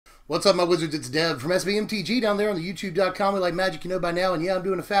What's up, my wizards? It's Dev from SBMTG down there on the YouTube.com. We like magic, you know by now. And yeah, I'm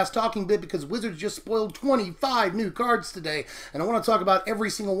doing a fast talking bit because Wizards just spoiled 25 new cards today. And I want to talk about every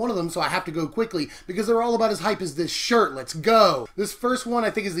single one of them, so I have to go quickly because they're all about as hype as this shirt. Let's go. This first one, I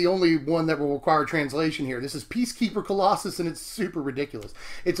think, is the only one that will require translation here. This is Peacekeeper Colossus, and it's super ridiculous.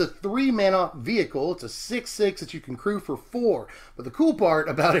 It's a 3-mana vehicle. It's a 6/6 that you can crew for 4. But the cool part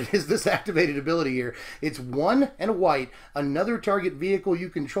about it is this activated ability here. It's 1 and a white. Another target vehicle you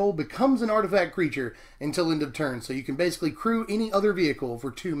control becomes an artifact creature until end of turn. So you can basically crew any other vehicle for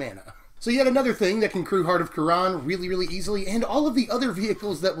 2 mana. So yet another thing that can crew Heart of Calling really, really easily, and all of the other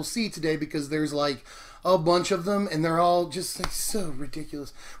vehicles that we'll see today, because there's like a bunch of them, and they're all just like so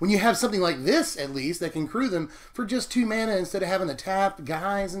ridiculous. When you have something like this, at least, that can crew them for just 2 mana instead of having to tap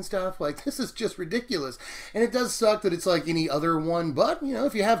guys and stuff, like this is just ridiculous. And it does suck that it's like any other one, but you know,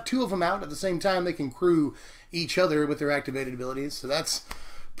 if you have 2 of them out at the same time, they can crew each other with their activated abilities. So that's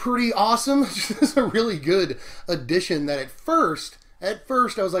pretty awesome. It's a really good addition that at first I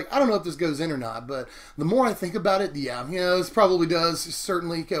was like, I don't know if this goes in or not, but the more I think about it, yeah, you know, this probably does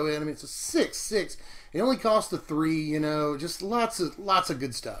certainly go in. I mean, it's a 6/6. It only costs a 3, you know, just lots of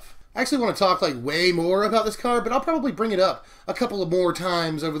good stuff. I actually want to talk like way more about this card, but I'll probably bring it up a couple of more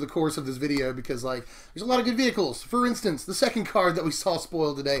times over the course of this video because like there's a lot of good vehicles. For instance, the second card that we saw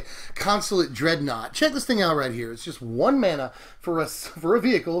spoiled today, Consulate Dreadnought. Check this thing out right here. It's just 1 mana for a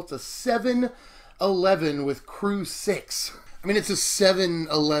vehicle. It's a 7/11 with crew 6. I mean, it's a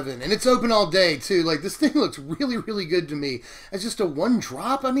 7/11, and it's open all day, too. Like, this thing looks really, really good to me. It's just a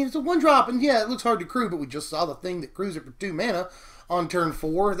 1-drop. I mean, it's a 1-drop, and yeah, it looks hard to crew, but we just saw the thing that crews it for 2 mana on turn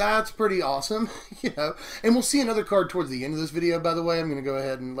 4. That's pretty awesome, you know. And we'll see another card towards the end of this video, by the way. I'm going to go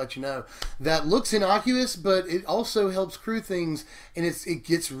ahead and let you know. That looks innocuous, but it also helps crew things, and it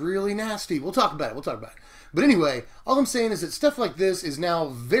gets really nasty. We'll talk about it. But anyway, all I'm saying is that stuff like this is now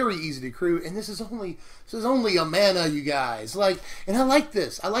very easy to crew, and this is only a mana, you guys. Like, and I like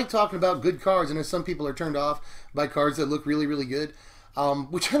this. I like talking about good cards. I know some people are turned off by cards that look really, really good,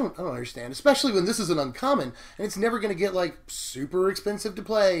 which I don't understand. Especially when this is an uncommon, and it's never going to get like super expensive to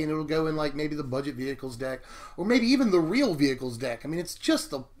play, and it'll go in like maybe the budget vehicles deck, or maybe even the real vehicles deck. I mean, it's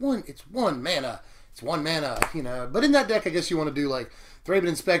just it's 1 mana. It's 1 mana, you know. But in that deck, I guess you want to do like Thraben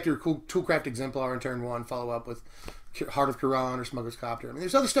Inspector, Toolcraft Exemplar on turn 1, follow up with Heart of Calling or Smuggler's Copter. I mean,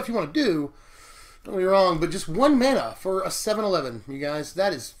 there's other stuff you want to do, don't get me wrong, but just 1 mana for a 7/11, you guys.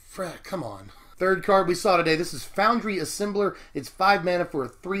 That is, come on. Third card we saw today, this is Foundry Assembler. It's 5 mana for a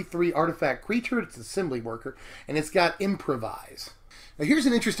 3/3 artifact creature. It's an assembly worker, and it's got Improvise. Now here's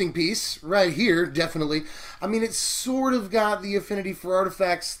an interesting piece right here, definitely. I mean, it's sort of got the affinity for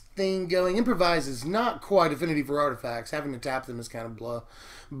artifacts thing going. Improvise is not quite affinity for artifacts. Having to tap them is kind of blah.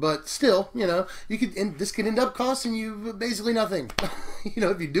 But still, you know, this could end up costing you basically nothing, you know,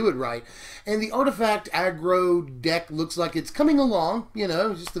 if you do it right. And the artifact aggro deck looks like it's coming along, you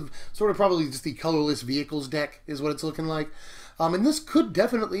know, just the probably just the colorless vehicles deck is what it's looking like. And this could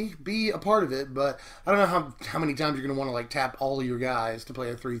definitely be a part of it, but I don't know how many times you're going to want to like tap all of your guys to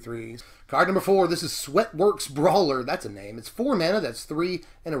play a 3/3s. Card number 4, this is Sweatworks Brawler. That's a name. It's 4 mana. That's 3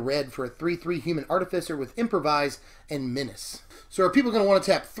 and a red for a 3/3 human artificer with Improvise and Menace. So are people going to want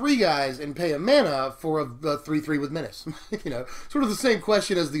to tap 3 guys and pay a mana for a 3/3 with Menace? You know, sort of the same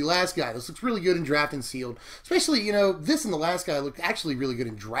question as the last guy. This looks really good in draft and sealed. Especially, you know, this and the last guy look actually really good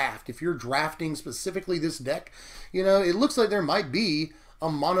in draft. If you're drafting specifically this deck, you know, it looks like there might be a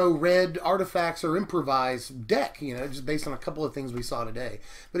mono-red artifacts or improvise deck, you know, just based on a couple of things we saw today.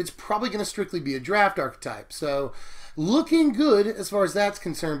 But it's probably going to strictly be a draft archetype. So looking good as far as that's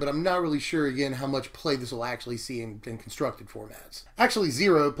concerned, but I'm not really sure, again, how much play this will actually see in constructed formats. Actually,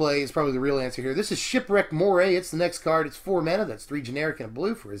 0 play is probably the real answer here. This is Shipwreck Moray. It's the next card. It's 4 mana. That's 3 generic and a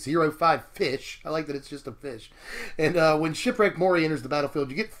blue for a 0/5 fish. I like that it's just a fish. And when Shipwreck Moray enters the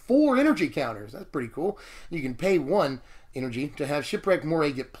battlefield, you get 4 energy counters. That's pretty cool. You can pay 1 energy to have Shipwreck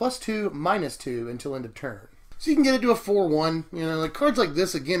Moray get +2, -2 until end of turn. So you can get it to a 4/1. You know, like cards like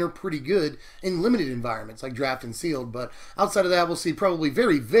this, again, are pretty good in limited environments like draft and sealed. But outside of that, we'll see probably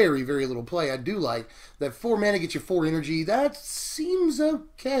very, very, very little play. I do like that 4 mana gets you 4 energy. That seems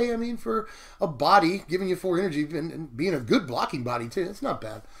okay. I mean, for a body, giving you 4 energy and being a good blocking body, too, it's not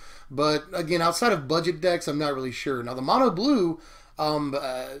bad. But again, outside of budget decks, I'm not really sure. Now, the mono blue,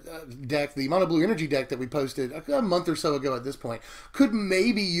 deck, the Mono Blue Energy deck that we posted a month or so ago at this point, could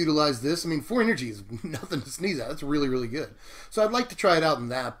maybe utilize this. I mean, 4 energy is nothing to sneeze at. That's really, really good. So I'd like to try it out in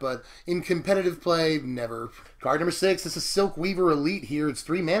that, but in competitive play, never. Card number 6, this is Silk Weaver Elite here. It's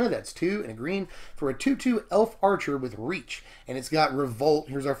 3 mana, that's 2 and a green for a 2/2 Elf Archer with Reach. And it's got Revolt.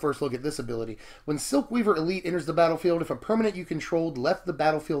 Here's our first look at this ability. When Silk Weaver Elite enters the battlefield, if a permanent you controlled left the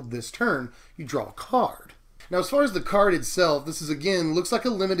battlefield this turn, you draw a card. Now, as far as the card itself, this is, again, looks like a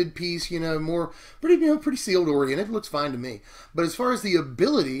limited piece, more pretty sealed oriented. Looks fine to me. But as far as the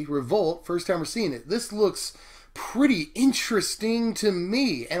ability, Revolt, first time we're seeing it, this looks pretty interesting to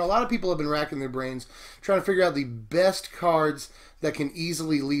me. And a lot of people have been racking their brains trying to figure out the best cards that can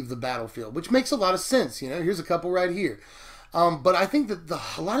easily leave the battlefield, which makes a lot of sense. Here's a couple right here. But I think that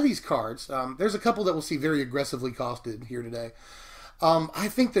a lot of these cards, there's a couple that we'll see very aggressively costed here today. I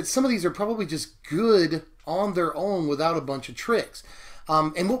think that some of these are probably just good on their own without a bunch of tricks.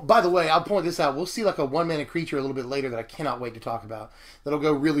 By the way, I'll point this out. We'll see like a 1-mana creature a little bit later that I cannot wait to talk about. That'll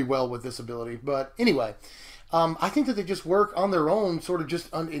go really well with this ability. But anyway, I think that they just work on their own, sort of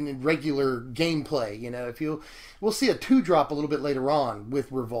just in regular gameplay. We'll see a 2-drop a little bit later on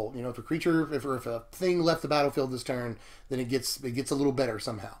with Revolt. If a creature, if a thing left the battlefield this turn, then it gets a little better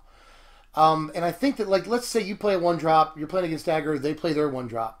somehow. And I think that, like, let's say you play a 1-drop, you're playing against aggro, they play their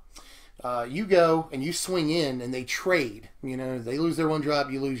 1-drop. You go and you swing in and they trade. They lose their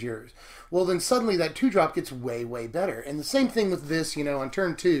 1-drop, you lose yours. Well, then suddenly that 2-drop gets way, way better. And the same thing with this, on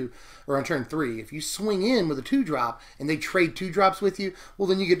turn 2 or on turn 3. If you swing in with a 2-drop and they trade 2-drops with you, well,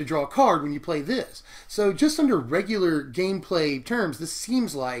 then you get to draw a card when you play this. So just under regular gameplay terms, this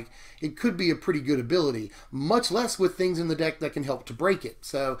seems like it could be a pretty good ability, much less with things in the deck that can help to break it.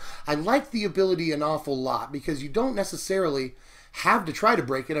 So I like the ability an awful lot because you don't necessarily have to try to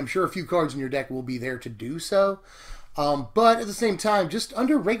break it. I'm sure a few cards in your deck will be there to do so. But at the same time, just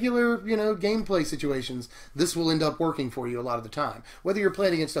under regular, gameplay situations, this will end up working for you a lot of the time. Whether you're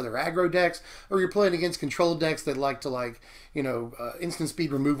playing against other aggro decks, or you're playing against control decks that like to, instant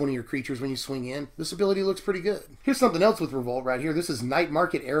speed remove one of your creatures when you swing in, this ability looks pretty good. Here's something else with Revolt right here. This is Night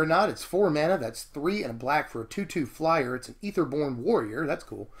Market Aeronaut. It's 4 mana. That's 3 and a black for a 2/2 flyer. It's an Aetherborn Warrior. That's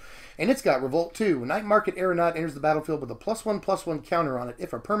cool. And it's got Revolt too. When Night Market Aeronaut enters the battlefield with a +1/+1 counter on it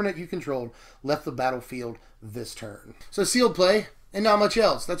if a permanent you controlled left the battlefield this turn. So sealed play, and not much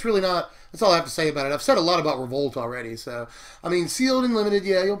else. That's all I have to say about it. I've said a lot about Revolt already, so, I mean, sealed and limited,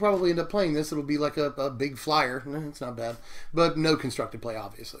 yeah, you'll probably end up playing this. It'll be like a big flyer. It's not bad. But no constructed play,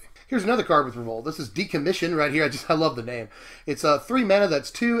 obviously. Here's another card with Revolt. This is Decommission right here. I love the name. It's 3 mana,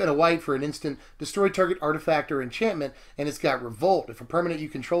 that's 2 and a white for an instant. Destroy target artifact or enchantment, and it's got Revolt. If a permanent you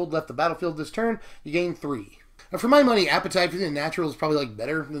controlled left the battlefield this turn, you gain 3. Now, for my money, Appetite for the Natural is probably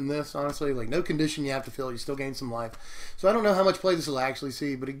better than this, honestly. No condition you have to fill, you still gain some life. So I don't know how much play this will actually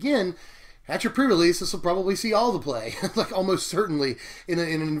see, but again, at your pre-release, this will probably see all the play, almost certainly, in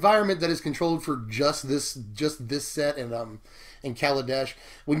an environment that is controlled for just this set and Kaladesh.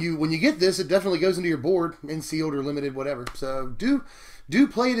 When you get this, it definitely goes into your board in sealed or limited, whatever. So do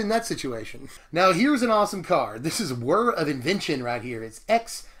play it in that situation. Now here's an awesome card. This is Whir of Invention right here. It's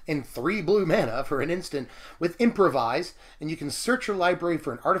X and 3 blue mana for an instant with Improvise, and you can search your library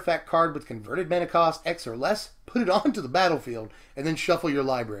for an artifact card with converted mana cost X or less, put it onto the battlefield, and then shuffle your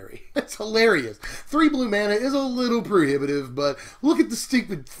library. It's hilarious. 3 blue mana is a little prohibitive, but look at the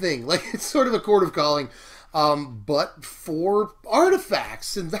stupid thing. It's sort of a Chord of Calling, but for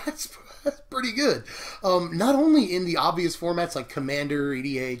artifacts, and that's pretty good. Not only in the obvious formats like Commander,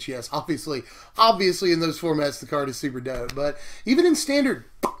 EDH, yes, obviously in those formats the card is super dope, but even in Standard,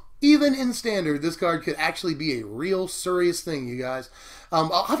 this card could actually be a real serious thing, you guys.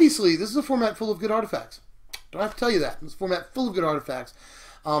 Obviously, this is a format full of good artifacts. Don't have to tell you that. It's a format full of good artifacts,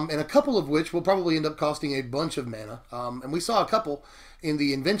 and a couple of which will probably end up costing a bunch of mana. And we saw a couple in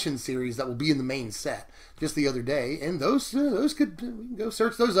the Invention series that will be in the main set just the other day, and those could, we can go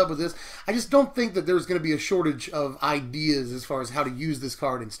search those up with this. I just don't think that there's going to be a shortage of ideas as far as how to use this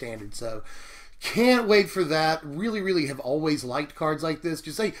card in Standard, so can't wait for that. Really have always liked cards like this.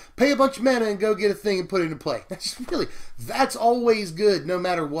 Just say, pay a bunch of mana and go get a thing and put it into play. That's always good no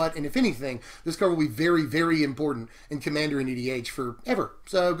matter what. And if anything, this card will be very important in Commander and EDH forever.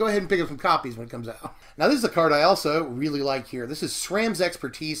 So go ahead and pick up some copies when it comes out. Now this is a card I also really like here. This is Sram's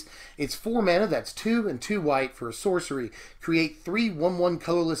Expertise. It's 4 mana, that's 2 and 2 white for a sorcery. Create 3 1/1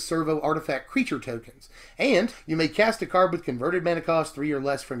 colorless servo artifact creature tokens. And you may cast a card with converted mana cost 3 or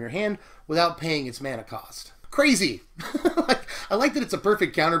less from your hand without paying its mana cost. crazy. Like, I like that it's a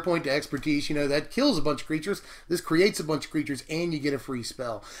perfect counterpoint to expertise. You know, that kills a bunch of creatures. This creates a bunch of creatures, and you get a free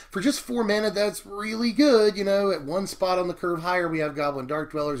spell. For just 4 mana, that's really good. You know, at one spot on the curve higher, we have Goblin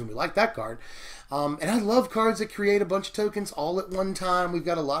Dark Dwellers, and we like that card. And I love cards that create a bunch of tokens all at one time. We've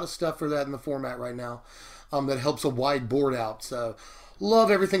got a lot of stuff for that in the format right now that helps a wide board out. So,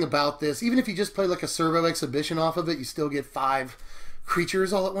 love everything about this. Even if you just play like a Servo Exhibition off of it, you still get 5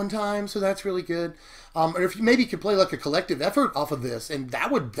 creatures all at one time, so that's really good. Or if you maybe could play like a collective effort off of this, and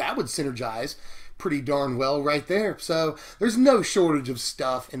that would synergize pretty darn well right there. So there's no shortage of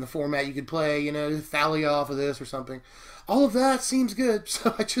stuff in the format you could play, you know, Thalia off of this or something. All of that seems good,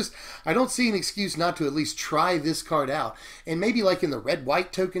 so I don't see an excuse not to at least try this card out. And maybe like in the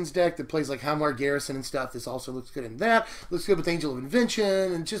red-white tokens deck that plays like Hamar Garrison and stuff, this also looks good in that. Looks good with Angel of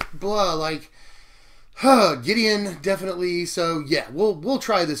Invention and just blah, like... Gideon, definitely. So yeah, we'll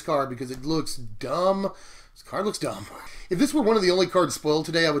try this card because it looks dumb. This card looks dumb. If this were one of the only cards spoiled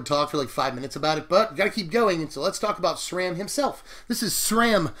today, I would talk for like 5 minutes about it, but we gotta keep going, and so let's talk about Sram himself. This is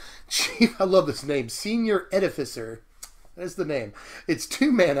Sram, Chief, I love this name, Senior Edificer. That's the name. It's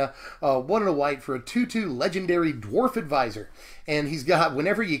 2 mana, 1 and a white for a 2/2 legendary Dwarf Advisor. And he's got,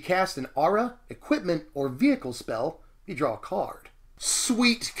 whenever you cast an aura, equipment, or vehicle spell, you draw a card.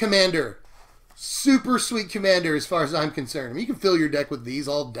 Sweet commander. Super sweet commander as far as I'm concerned. I mean, you can fill your deck with these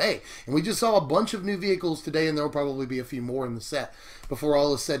all day. And we just saw a bunch of new vehicles today, and there will probably be a few more in the set before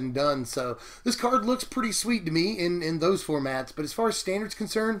all is said and done. So this card looks pretty sweet to me in those formats. But as far as standard's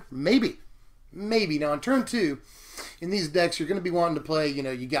concerned, maybe. Maybe. Now, on turn 2, in these decks, you're going to be wanting to play, you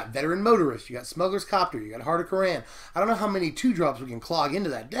know, you got Veteran Motorist, you got Smuggler's Copter, you got Heart of Koran. I don't know how many 2-drops we can clog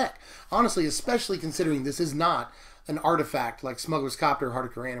into that deck. Honestly, especially considering this is not an artifact like Smuggler's Copter or Heart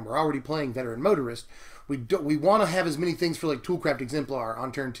of Koran, and we're already playing Veteran Motorist. We want to have as many things for like Toolcraft Exemplar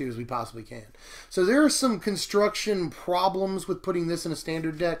on turn 2 as we possibly can. So there are some construction problems with putting this in a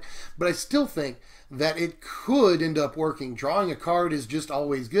standard deck, but I still think that it could end up working. Drawing a card is just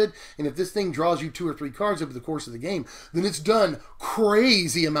always good, and if this thing draws you 2 or 3 cards over the course of the game, then it's done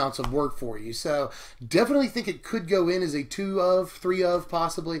crazy amounts of work for you. So definitely think it could go in as a 2 of, 3 of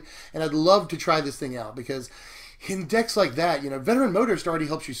possibly, and I'd love to try this thing out because in decks like that, you know, Veteran Motorist already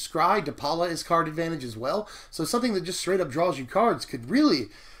helps you scry. Depala is card advantage as well. So something that just straight up draws you cards could really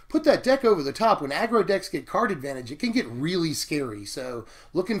put that deck over the top. When aggro decks get card advantage, it can get really scary. So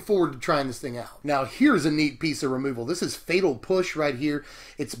looking forward to trying this thing out. Now here's a neat piece of removal. This is Fatal Push right here.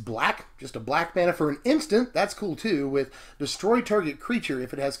 It's black, just a black mana for an instant. That's cool too, with destroy target creature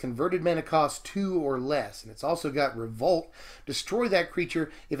if it has converted mana cost 2 or less. And it's also got Revolt. Destroy that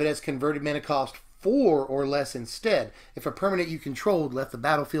creature if it has converted mana cost 4 or less instead, if a permanent you controlled left the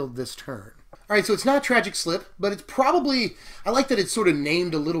battlefield this turn. Alright, so it's not Tragic Slip, but it's probably, I like that it's sort of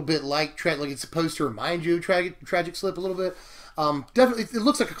named a little bit like it's supposed to remind you of Tragic Slip a little bit. Definitely, it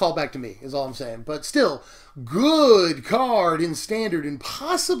looks like a callback to me, is all I'm saying. But still, good card in Standard and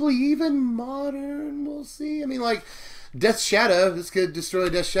possibly even Modern, we'll see. I mean, like, Death's Shadow, this could destroy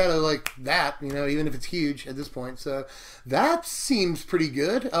Death's Shadow like that, you know, even if it's huge at this point. So that seems pretty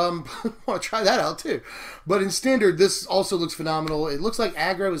good. I want to try that out too. But in Standard, this also looks phenomenal. It looks like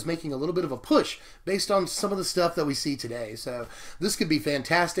aggro is making a little bit of a push based on some of the stuff that we see today. So this could be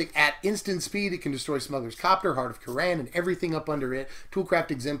fantastic. At instant speed, it can destroy Smuggler's Copter, Heart of Koran, and everything up under it.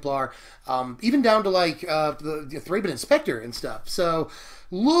 Toolcraft Exemplar, even down to like the Thraben Inspector and stuff. So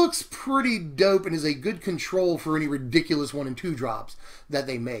looks pretty dope and is a good control for any ridiculous 1 and 2 drops that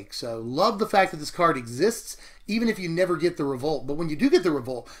they make. So love the fact that this card exists, even if you never get the Revolt. But when you do get the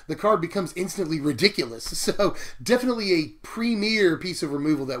Revolt, the card becomes instantly ridiculous. So definitely a premier piece of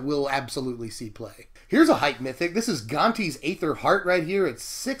removal that will absolutely see play. Here's a hype mythic. This is Gonti's Aether Heart right here. It's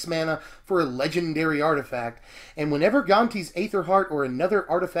 6 mana for a legendary artifact. And whenever Gonti's Aether Heart or another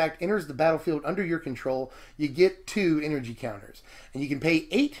artifact enters the battlefield under your control, you get 2 energy counters. And you can pay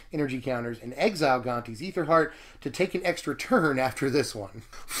 8 energy counters and exile Gonti's Aether Heart to take an extra turn after this one.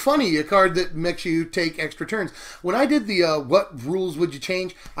 Funny, a card that makes you take extra turns. When I did the what rules would you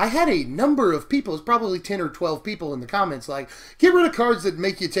change, I had a number of people, it's probably 10 or 12 people in the comments like, get rid of cards that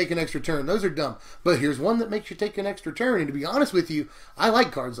make you take an extra turn. Those are dumb. But here's one that makes you take an extra turn. And to be honest with you, I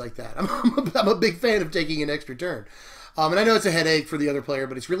like cards like that. I'm a big fan of taking an extra turn. And I know it's a headache for the other player,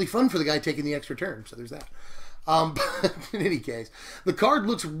 but it's really fun for the guy taking the extra turn. So there's that. But in any case, the card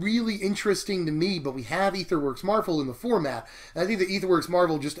looks really interesting to me, but we have Aetherworks Marvel in the format, and I think that Aetherworks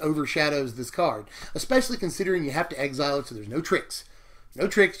Marvel just overshadows this card, especially considering you have to exile it, so there's no tricks. No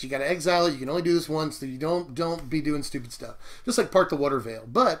tricks, you gotta exile it, you can only do this once, so you don't be doing stupid stuff. Just like Part the Water Veil.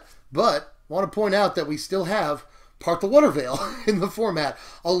 But want to point out that we still have Part the Water Veil in the format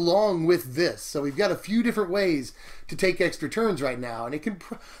along with this. So we've got a few different ways to take extra turns right now, and it can.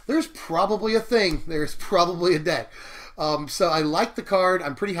 There's probably a thing. There's probably a deck. So I like the card.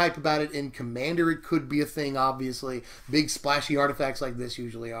 I'm pretty hype about it. In Commander, it could be a thing, obviously. Big splashy artifacts like this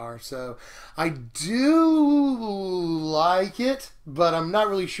usually are. So I do like it, but I'm not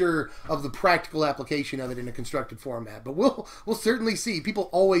really sure of the practical application of it in a constructed format. But we'll certainly see. People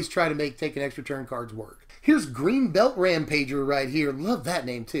always try to make take an extra turn cards work. Here's Greenbelt Rampager right here. Love that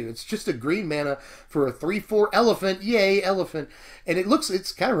name too. It's just a green mana for a 3/4 elephant. Yay, elephant. And it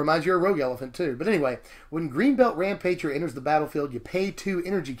kind of reminds you of a rogue elephant too. But anyway, when Greenbelt Rampager enters the battlefield, you pay 2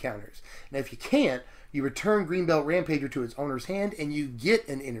 energy counters. Now if you can't, you return Greenbelt Rampager to its owner's hand and you get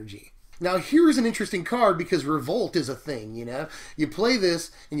an energy. Now here's an interesting card because Revolt is a thing, you know. You play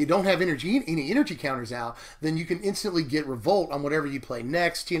this and you don't have any energy counters out, then you can instantly get Revolt on whatever you play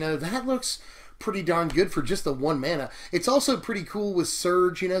next. You know, that looks pretty darn good for just the 1 mana. It's also pretty cool with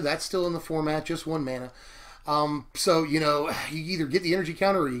Surge, you know, that's still in the format, just 1 mana. So, you know, you either get the energy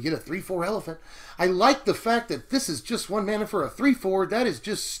counter or you get a 3/4 elephant. I like the fact that this is just 1 mana for a 3/4. That is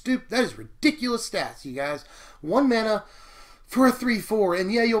just stupid. That is ridiculous stats, you guys. 1 mana for a 3/4.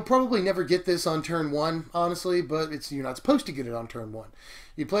 And yeah, you'll probably never get this on turn 1, honestly, but you're not supposed to get it on turn 1.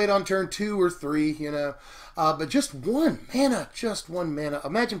 You play it on turn 2 or 3, you know. But just 1 mana, just 1 mana.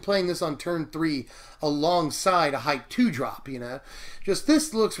 Imagine playing this on turn 3 alongside a hype 2-drop, you know. Just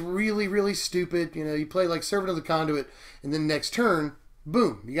this looks really, really stupid. You know, you play like Servant of the Conduit, and then next turn,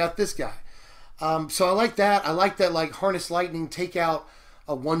 boom, you got this guy. So I like that. I like that, like, Harness Lightning, take out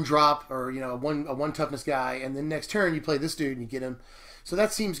a 1-drop or, you know, a one toughness guy, and then next turn you play this dude and you get him. So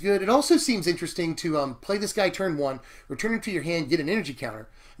that seems good. It also seems interesting to play this guy turn 1, return him to your hand, get an energy counter.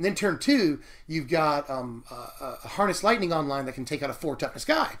 And then turn 2, you've got a Harness Lightning online that can take out a 4 toughness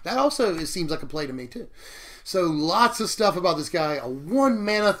guy. That also seems like a play to me too. So lots of stuff about this guy. A 1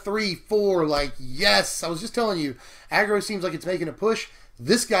 mana 3/4, like, yes. I was just telling you, aggro seems like it's making a push.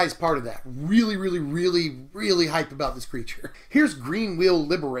 This guy's part of that. Really, really, really, really hyped about this creature. Here's Greenwheel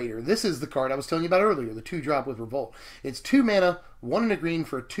Liberator. This is the card I was telling you about earlier, the 2-drop with Revolt. It's 2 mana, 1 and a green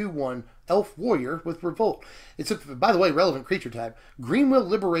for a 2/1 Elf Warrior with Revolt. It's a, by the way, relevant creature type. Greenwheel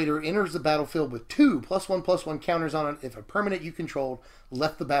Liberator enters the battlefield with 2 +1/+1 counters on it if a permanent you controlled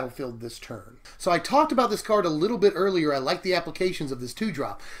left the battlefield this turn. So I talked about this card a little bit earlier. I like the applications of this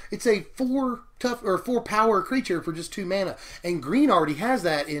 2-drop. It's a 4 power creature for just 2 mana, and green already has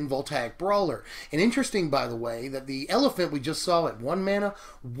that in Voltaic Brawler. And interesting, by the way, that the elephant we just saw at 1 mana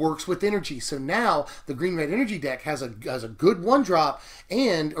works with energy. So now the green-red energy deck has a good 1-drop,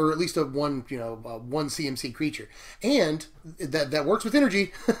 and or at least a 1 CMC creature, and that works with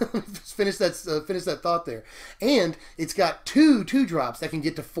energy. finish that thought there. And it's got 2 2-drops that can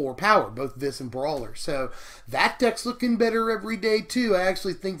get to 4 power, both this and Brawler. So that deck's looking better every day too. I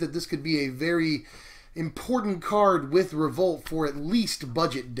actually think that this could be a very important card with Revolt for at least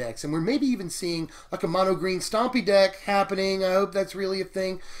budget decks. And we're maybe even seeing like a mono green Stompy deck happening. I hope that's really a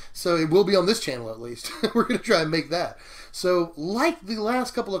thing. So it will be on this channel at least. We're going to try and make that. So like the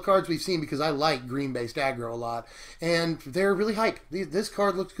last couple of cards we've seen, because I like green-based aggro a lot, and they're really hype. This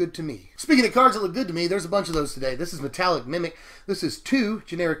card looks good to me. Speaking of cards that look good to me, there's a bunch of those today. This is Metallic Mimic. This is 2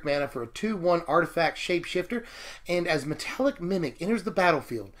 generic mana for a 2/1 artifact shapeshifter. And as Metallic Mimic enters the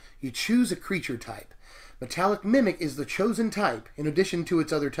battlefield, you choose a creature type. Metallic Mimic is the chosen type, in addition to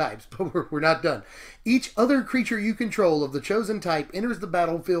its other types, but we're not done. Each other creature you control of the chosen type enters the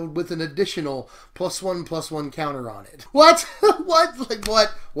battlefield with an additional +1/+1 counter on it. What? What?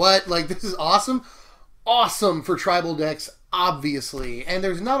 Like, what? Like, this is awesome? Awesome for tribal decks, obviously. And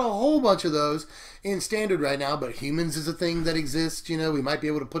there's not a whole bunch of those in Standard right now, but Humans is a thing that exists. You know, we might be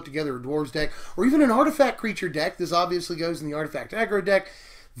able to put together a Dwarves deck, or even an Artifact creature deck. This obviously goes in the Artifact aggro deck.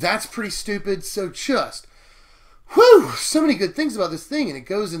 That's pretty stupid, so just... whew, so many good things about this thing, and it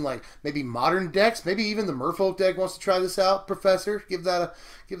goes in like maybe modern decks, maybe even the Merfolk deck wants to try this out. Professor, give that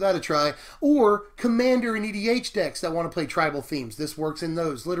a try. Or Commander and EDH decks that want to play tribal themes. This works in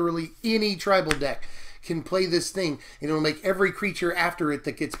those. Literally any tribal deck can play this thing, and it'll make every creature after it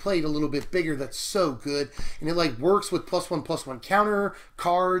that gets played a little bit bigger. That's so good, and it like works with +1/+1 counter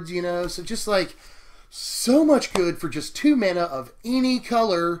cards, you know. So just like so much good for just 2 mana of any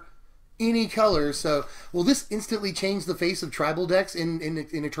color. So will this instantly change the face of tribal decks in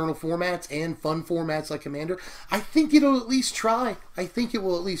Eternal formats and fun formats like Commander? I think it'll at least try. I think it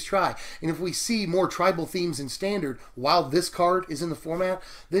will at least try. And if we see more tribal themes in Standard while this card is in the format,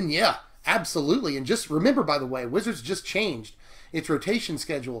 then yeah, absolutely. And just remember, by the way, Wizards just changed its rotation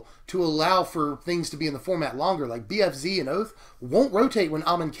schedule to allow for things to be in the format longer. Like BFZ and Oath won't rotate when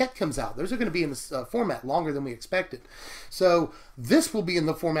Amonkhet comes out. Those are going to be in this format longer than we expected. So this will be in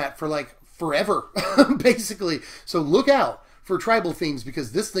the format for like forever, basically. So look out for tribal themes,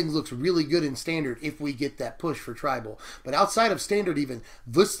 because this thing looks really good in standard if we get that push for tribal. But outside of standard even,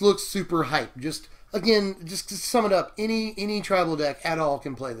 this looks super hype. Just, again, just to sum it up, any tribal deck at all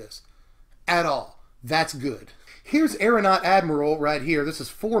can play this. At all. That's good. Here's Aeronaut Admiral right here. This is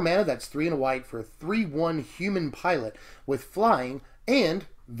 4 mana, that's 3 and a white for a 3/1 human pilot with flying, and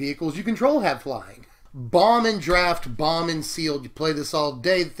vehicles you control have flying. Bomb and draft, bomb and sealed. You play this all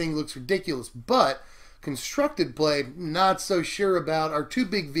day, the thing looks ridiculous, but constructed play, not so sure about. Our 2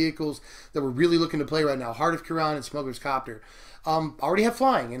 big vehicles that we're really looking to play right now, Heart of Kiran and Smuggler's Copter, already have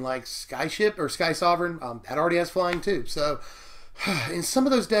flying. And like Skyship or Sky Sovereign, that already has flying too. So in some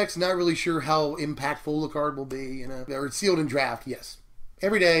of those decks, not really sure how impactful the card will be. You know, or sealed in draft, yes.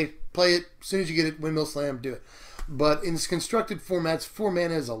 Every day, play it. As soon as you get it, Windmill Slam, do it. But in constructed formats, 4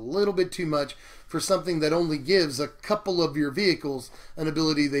 mana is a little bit too much for something that only gives a couple of your vehicles an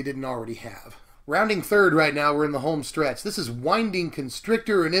ability they didn't already have. Rounding third right now, we're in the home stretch. This is Winding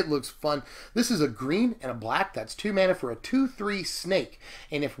Constrictor, and it looks fun. This is a green and a black. That's 2 mana for a 2/3 snake.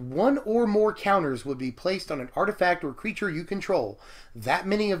 And if 1 or more counters would be placed on an artifact or creature you control, that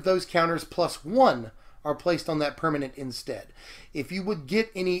many of those counters plus 1 are placed on that permanent instead. If you would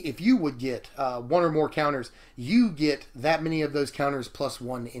get 1 or more counters, you get that many of those counters plus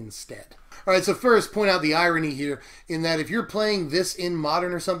 1 instead. All right, so first, point out the irony here in that if you're playing this in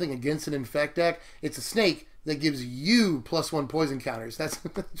Modern or something against an Infect deck, it's a snake that gives you +1 poison counters. That's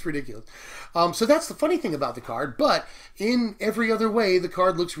ridiculous. So that's the funny thing about the card, but in every other way, the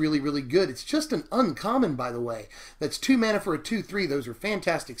card looks really, really good. It's just an uncommon, by the way. That's 2 mana for a 2/3. Those are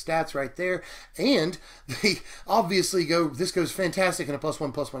fantastic stats right there. And they obviously this goes fantastic in a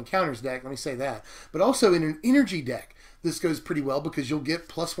 +1/+1 counters deck, let me say that. But also in an energy deck, this goes pretty well because you'll get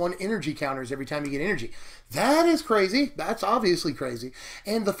 +1 energy counters every time you get energy. That is crazy. That's obviously crazy.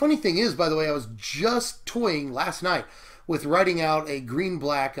 And the funny thing is, by the way, I was just toying last night with writing out a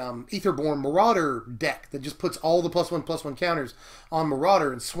green-black Aetherborn Marauder deck that just puts all the +1/+1 counters on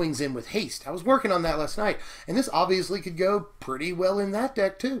Marauder and swings in with haste. I was working on that last night, and this obviously could go pretty well in that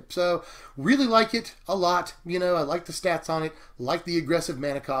deck too. So really like it a lot. You know, I like the stats on it, like the aggressive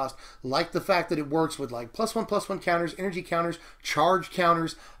mana cost, like the fact that it works with like +1/+1 counters, energy counters, charge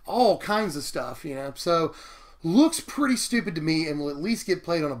counters, all kinds of stuff, you know. So looks pretty stupid to me and will at least get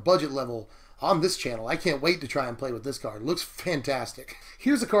played on a budget level on this channel. I can't wait to try and play with this card. It looks fantastic.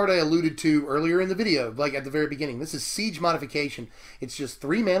 Here's a card I alluded to earlier in the video, like at the very beginning. This is Siege Modification. It's just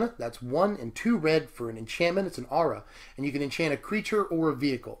 3 mana. That's 1 and 2 red for an enchantment. It's an aura. And you can enchant a creature or a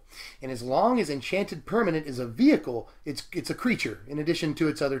vehicle. And as long as enchanted permanent is a vehicle, it's a creature in addition to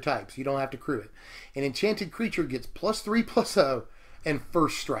its other types. You don't have to crew it. An enchanted creature gets +3/+0 and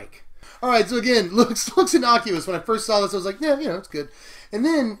first strike. Alright, so again, looks innocuous. When I first saw this, I was like, yeah, you know, it's good. And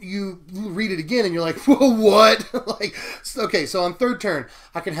then you read it again, and you're like, whoa, what? Like, okay, so on third turn,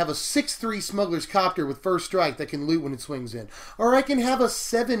 I can have a 6/3 Smuggler's Copter with first strike that can loot when it swings in. Or I can have a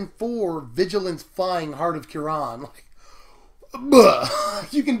 7/4 Vigilance Flying Heart of Kiran.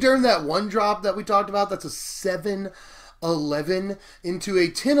 Like, you can turn that 1-drop that we talked about, that's a 7/11, into a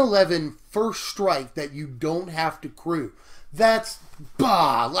 10/11 first strike that you don't have to crew. That's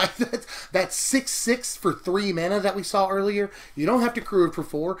like that 6/6 for 3 mana that we saw earlier. You don't have to crew it for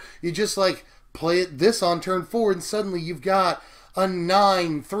 4. You just like play this on turn 4, and suddenly you've got a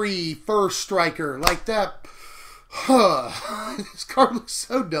 9/3 first striker like that. This card looks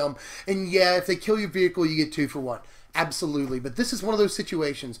so dumb. And yeah, if they kill your vehicle, you get 2 for 1. Absolutely. But this is one of those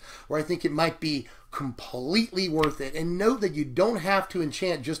situations where I think it might be completely worth it. And note that you don't have to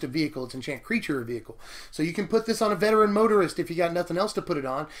enchant just a vehicle. It's enchant creature or vehicle. So you can put this on a veteran motorist if you got nothing else to put it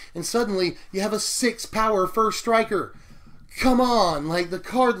on, and suddenly you have a 6-power first striker. Come on, like, the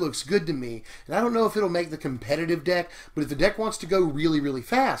card looks good to me. And I don't know if it'll make the competitive deck, but if the deck wants to go really, really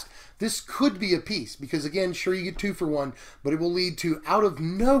fast, this could be a piece. Because again, sure, you get 2 for 1, but it will lead to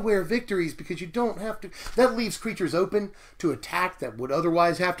out-of-nowhere victories because you don't have to... That leaves creatures open to attack that would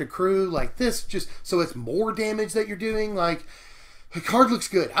otherwise have to crew. Like this, just so it's more damage that you're doing. Like, the card looks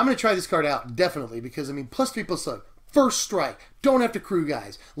good. I'm going to try this card out, definitely, because, I mean, +3/+0. First strike. Don't have to crew,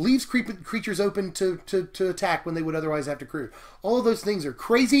 guys. Leaves creatures open to attack when they would otherwise have to crew. All of those things are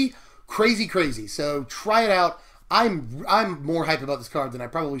crazy, crazy, crazy. So try it out. I'm more hype about this card than I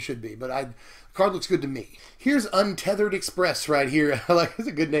probably should be, but Card looks good to me. Here's Untethered Express right here. I like, it's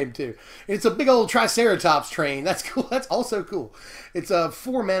a good name too. It's a big old Triceratops train. That's cool. That's also cool. It's a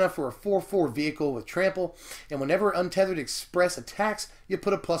 4 mana for a 4/4 vehicle with trample, and whenever Untethered Express attacks, you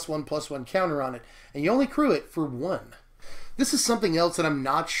put a +1/+1 counter on it, and you only crew it for 1. This is something else that I'm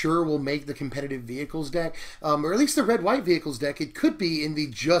not sure will make the competitive vehicles deck, or at least the red-white vehicles deck. It could be in the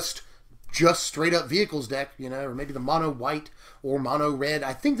just straight up vehicles deck, you know, or maybe the mono white or mono red.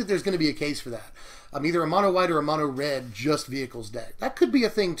 I think that there's going to be a case for that. Either a mono white or a mono red just vehicles deck. That could be a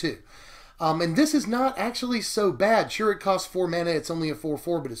thing too. And this is not actually so bad. Sure, it costs 4 mana, it's only a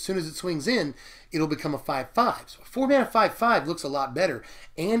 4/4, but as soon as it swings in, it'll become a 5/5. So a 4 mana 5/5 looks a lot better,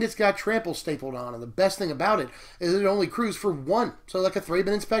 and it's got trample stapled on. And the best thing about it is it only crews for 1. So like a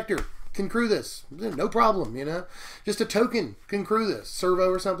Thraben Inspector can crew this, no problem, you know. Just a token can crew this, servo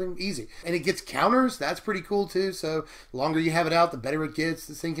or something, easy. And it gets counters, that's pretty cool too. So the longer you have it out, the better it gets.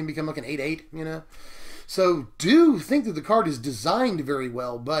 This thing can become like an 8/8, you know. So do think that the card is designed very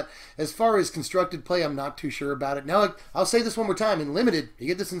well, but as far as constructed play, I'm not too sure about it. Now, I'll say this one more time. In Limited, you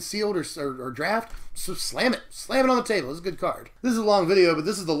get this in Sealed or Draft, so slam it. Slam it on the table. It's a good card. This is a long video, but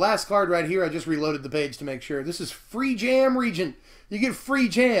this is the last card right here. I just reloaded the page to make sure. This is Free Jam Regent. You get free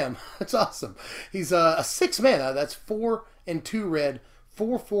jam. That's awesome. He's a 6 mana. That's 4 and 2 red.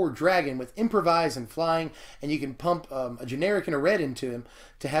 4/4 dragon with improvise and flying, and you can pump a generic and a red into him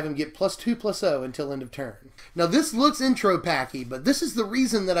to have him get +2/+0 until end of turn. Now this looks intro packy, but this is the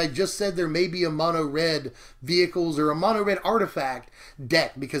reason that I just said there may be a mono red vehicles or a mono red artifact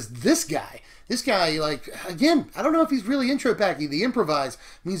deck, because this guy, like, again, I don't know if he's really intro packy. The improvise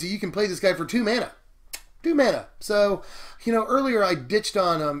means that you can play this guy for 2 mana. 2 mana. So, you know, earlier I ditched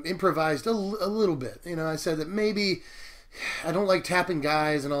on improvised a little bit. You know, I said that maybe I don't like tapping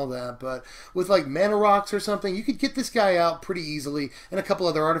guys and all that, but with like mana rocks or something, you could get this guy out pretty easily, and a couple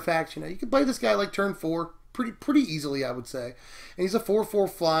other artifacts. You know, you could play this guy like turn 4 pretty easily, I would say. And he's a 4/4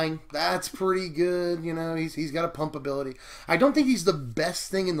 flying. That's pretty good. You know, he's got a pump ability. I don't think he's the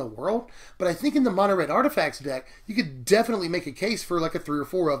best thing in the world, but I think in the mono red artifacts deck, you could definitely make a case for like a 3 or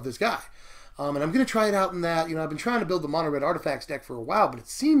 4 of this guy. And I'm going to try it out in that. You know, I've been trying to build the mono red artifacts deck for a while, but it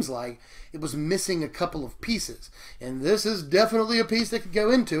seems like it was missing a couple of pieces. And this is definitely a piece that could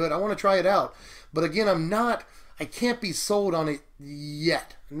go into it. I want to try it out. But again, I can't be sold on it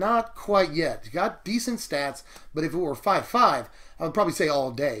yet. Not quite yet. It's got decent stats, but if it were 5/5, I would probably say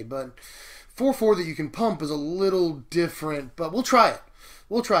all day. But 4/4 that you can pump is a little different, but we'll try it.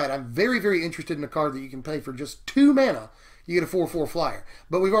 We'll try it. I'm very, very interested in a card that you can play for just 2 mana. You get a 4/4 flyer.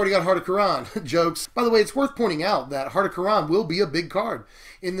 But we've already got Heart of Quran. Jokes. By the way, it's worth pointing out that Heart of Quran will be a big card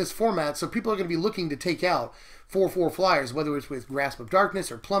in this format, so people are going to be looking to take out 4/4 flyers, whether it's with Grasp of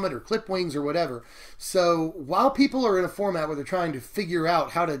Darkness or Plummet or Clip Wings or whatever. So while people are in a format where they're trying to figure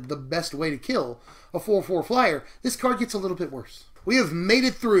out the best way to kill a 4/4 flyer, this card gets a little bit worse. We have made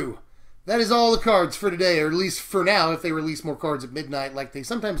it through. That is all the cards for today, or at least for now. If they release more cards at midnight like they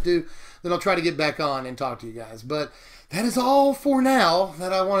sometimes do, then I'll try to get back on and talk to you guys. But that is all for now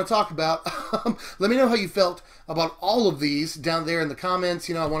that I want to talk about. Let me know how you felt about all of these down there in the comments.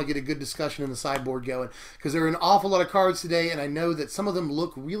 You know, I want to get a good discussion in the sideboard going, because there are an awful lot of cards today, and I know that some of them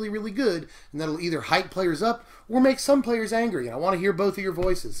look really, really good, and that'll either hype players up or make some players angry. And I want to hear both of your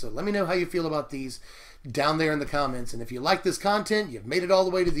voices. So let me know how you feel about these down there in the comments. And if you like this content, you've made it all the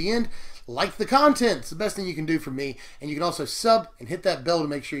way to the end, like the content. It's the best thing you can do for me. And you can also sub and hit that bell to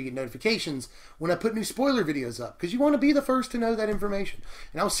make sure you get notifications when I put new spoiler videos up, because you want to be the first to know that information.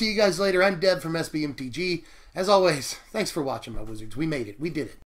 And I'll see you guys later. I'm Deb from SBMTG. As always, thanks for watching, my wizards. We made it. We did it.